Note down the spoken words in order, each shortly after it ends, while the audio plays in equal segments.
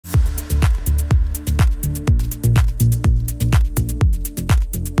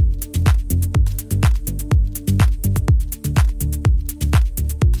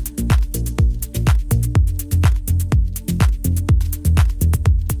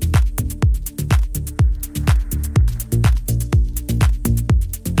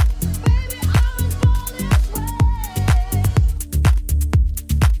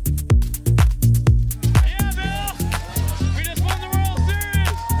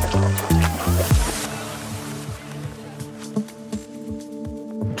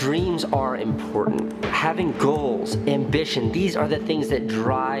are important. Having goals, ambition, these are the things that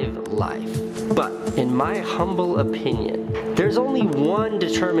drive life. But in my humble opinion, there's only one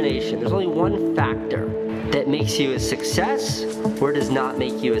determination, there's only one factor that makes you a success or does not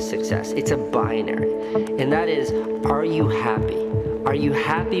make you a success. It's a binary, and that is, are you happy? Are you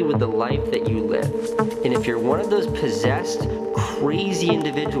happy with the life that you live? And if you're one of those possessed, crazy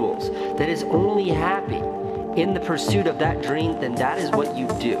individuals that is only happy in the pursuit of that dream, then that is what you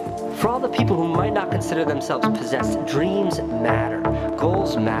do. For all the people who might not consider themselves possessed, dreams matter,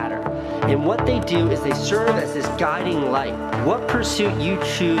 goals matter. And what they do is they serve as this guiding light. What pursuit you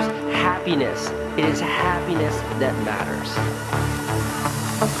choose, happiness. It is happiness that matters.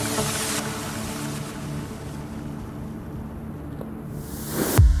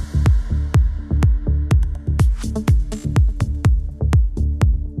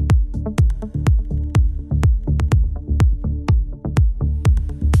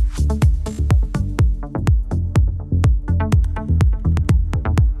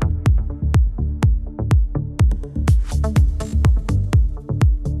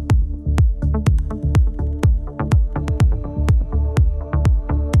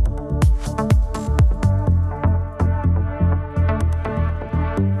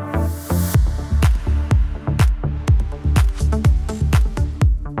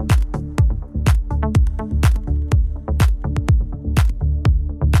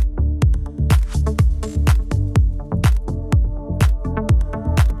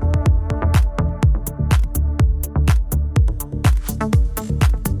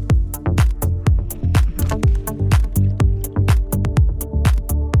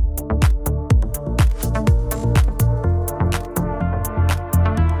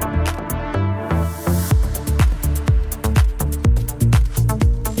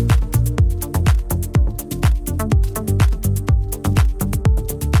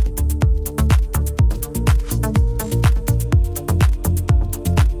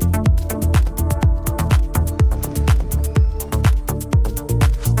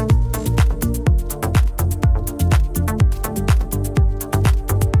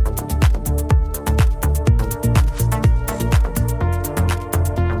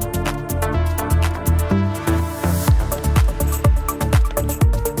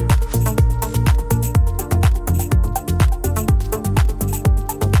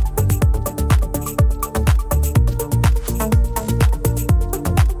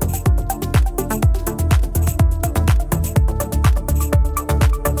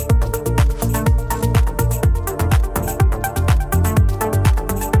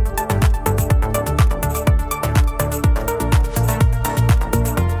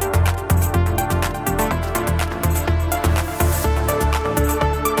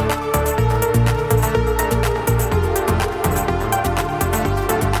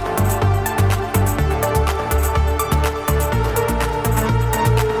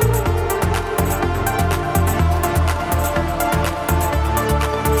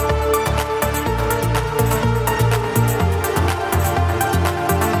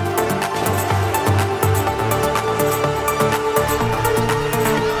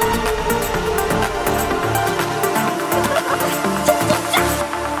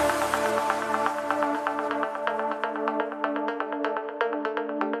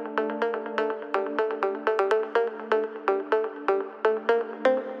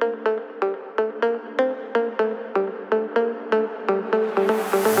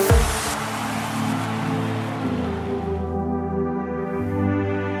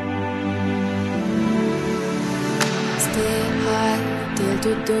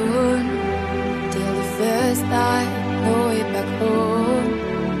 to dawn, till the first light, no way back home.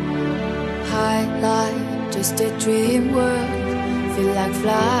 High light, just a dream world, feel like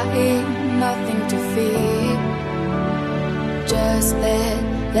flying, nothing to fear. Just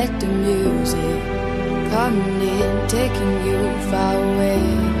let the music coming in, taking you far away.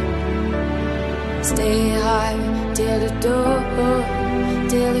 Stay high till the dawn,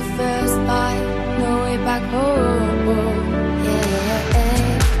 till the first light, no way back home.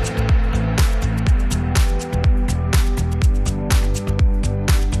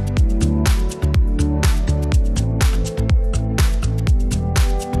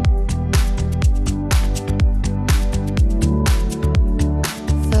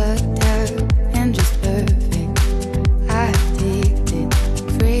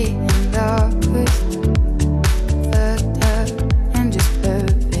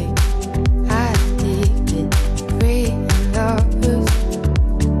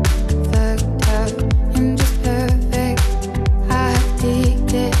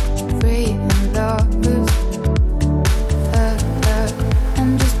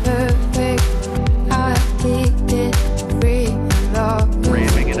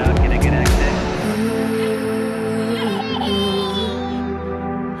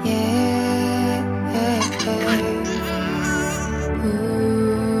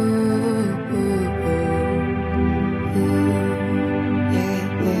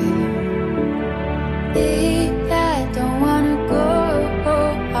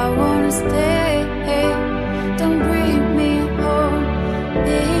 mistake.